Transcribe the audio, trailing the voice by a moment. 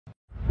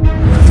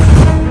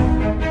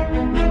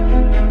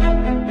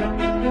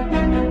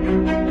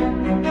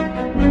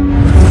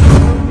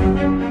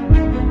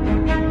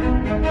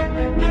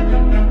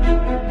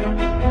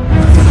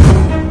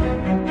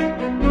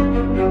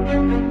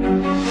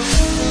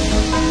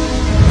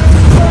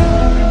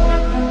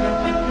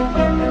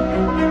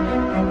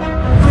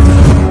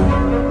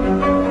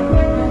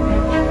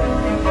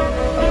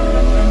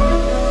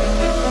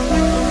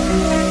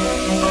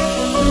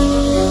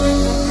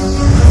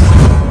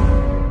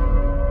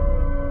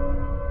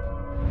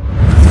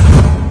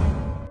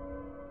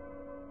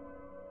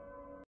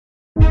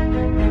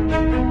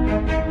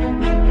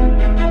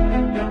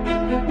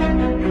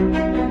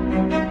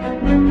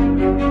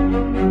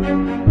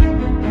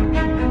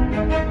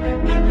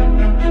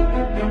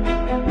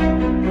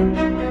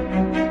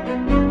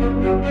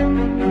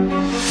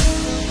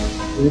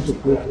need to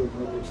pray for your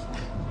marriage.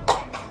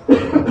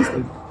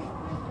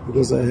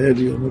 Because I heard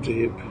you are not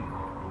happy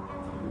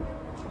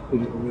in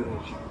your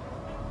marriage.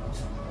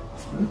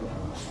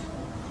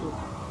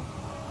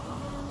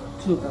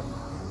 True.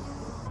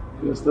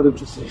 You are starting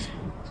to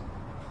suspect.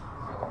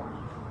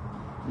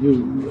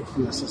 You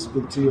are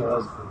suspecting your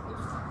husband.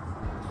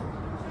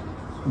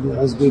 The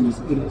husband is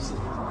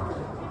innocent.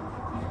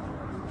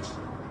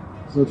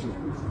 It's not true.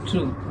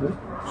 True. Huh?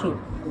 True.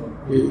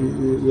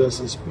 You are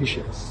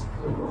suspicious.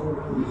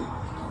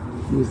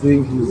 You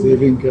think he's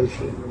having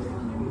girlfriend.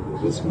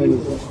 This man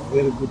is a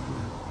very good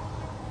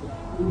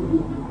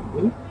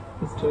man.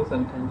 It's true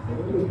sometimes I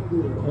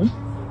do. Huh?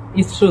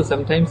 It's true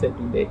sometimes I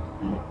do that.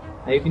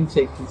 I even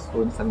check his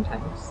phone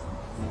sometimes.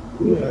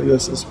 Yeah, you are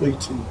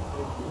suspecting.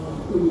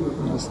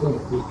 It's not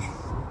good.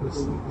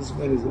 This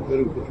man is a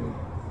very good man.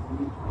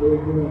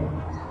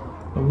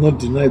 I'm not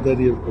denying that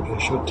you have got a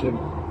short term.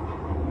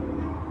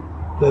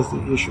 That's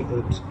the issue,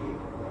 that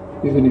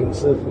even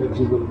yourself you have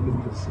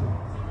got the same.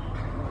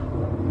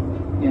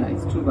 Yeah,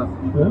 it's true, but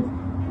Huh?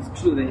 it's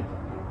true that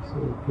So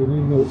can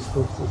you not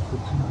stop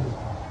suspecting him?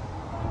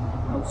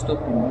 I'll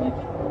stop him here.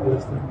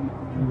 Yes,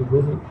 and the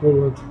God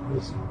wants to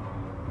bless you.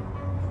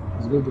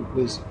 He's going to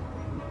bless you.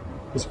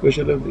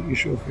 Especially on the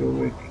issue of your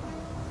work.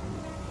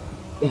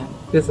 Yeah,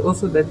 there's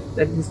also that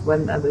is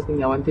one other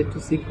thing I wanted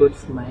to see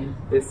God's mind.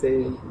 There's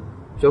a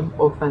job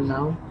offer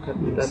now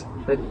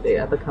that the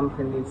other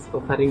company is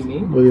offering me.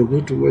 But you're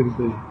going to work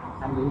there.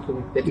 I'm going to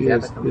work at the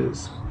Yes, other company.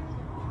 yes.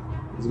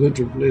 It's going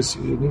to bless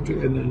you. You're going to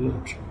earn a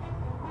lot.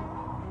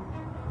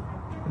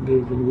 And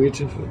they've been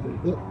waiting for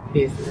that.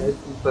 Yes,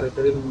 for a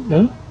very long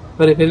Huh?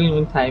 For a very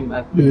long time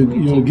I've been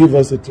waiting. You'll give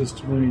us a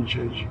testimony in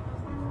church.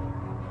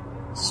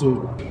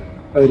 So,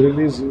 I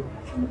release you.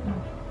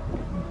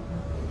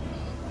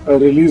 I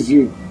release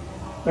you.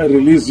 I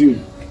release you.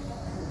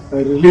 I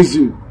release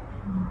you.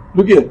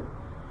 Look here.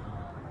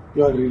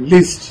 You are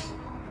released.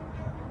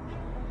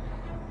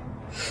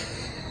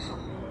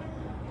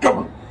 Come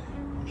on.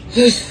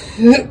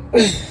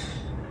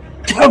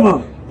 Come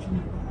on.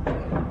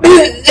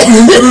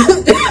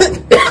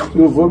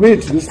 You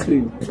vomit this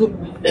thing.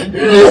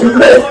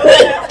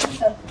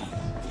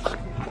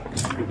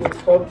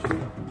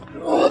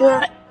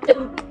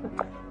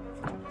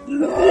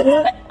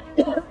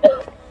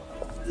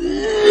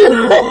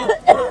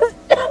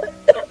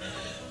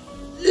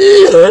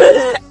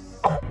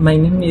 My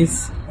name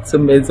is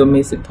Semono.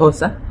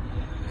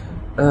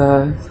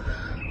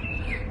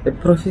 The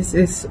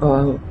prophecies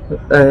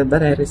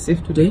that I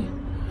received today,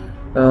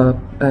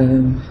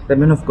 the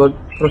man of God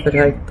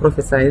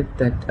prophesied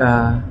that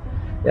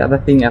the other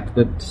thing, I've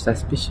got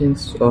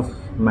suspicions of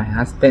my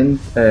husband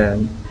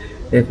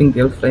having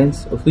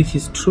girlfriends, of which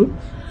is true.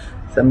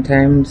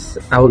 Sometimes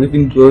I'll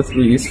even go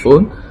through his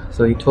phone.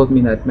 So he told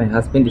me that my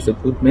husband is a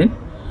good man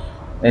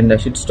and I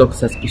should stop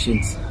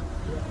suspicions.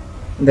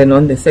 Then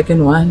on the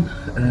second one,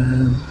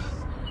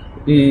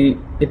 he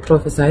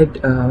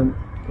prophesied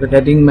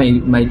regarding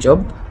my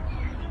job,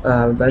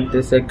 that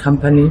there's a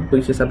company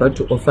which is about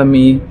to offer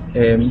me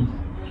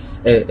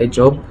a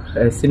job,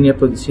 a senior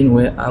position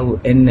where I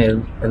will earn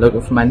a lot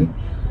of money.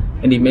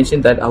 And he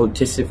mentioned that I will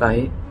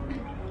testify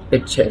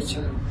at church.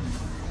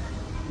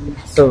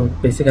 So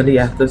basically,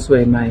 yeah, those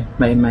were my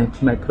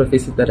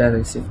prophecies that I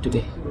received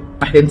today.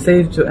 I can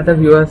say to other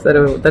viewers that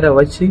are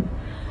watching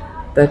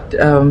that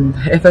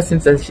ever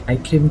since I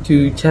came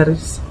to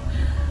Charis,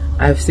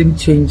 I've seen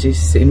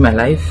changes in my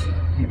life,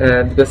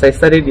 because I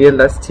started here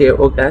last year,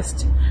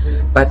 August,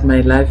 but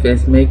my life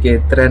has made a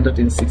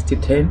 360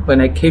 turn. When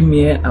I came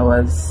here, I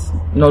was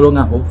no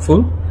longer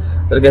hopeful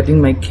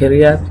regarding my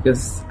career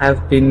because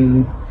I've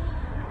been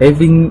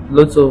having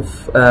lots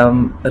of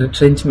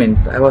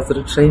retrenchment. I was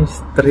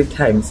retrenched 3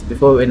 times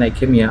before when I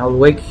came here. I'll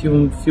work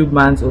few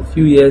months or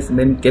few years and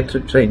then get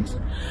retrenched.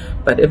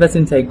 But ever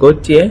since I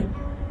got here,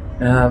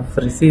 I've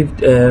received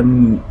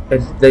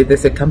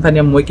there's a company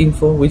I'm working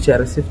for which I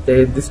received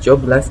this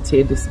job last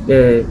year, this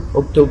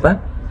October,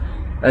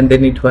 and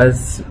then it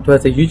was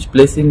a huge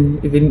blessing.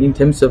 Even in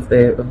terms of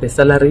the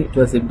salary, it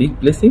was a big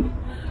blessing.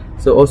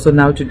 So also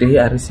now today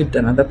I received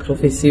another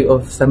prophecy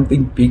of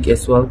something big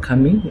as well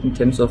coming in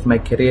terms of my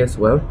career as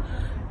well,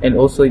 and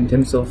also in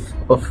terms of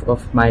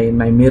my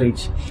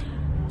marriage.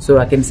 So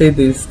I can say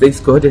this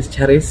God as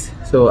Charis.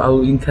 So I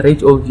will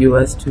encourage all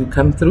viewers to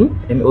come through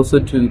and also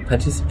to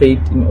participate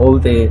in all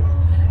the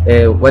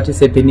what is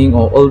happening,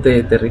 or all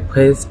the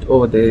requests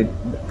or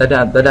that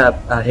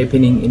are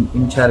happening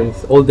in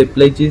Charis. All the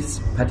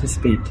pledges,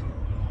 participate.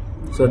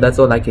 So that's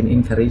all I can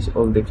encourage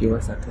all the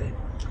viewers out there.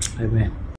 Amen.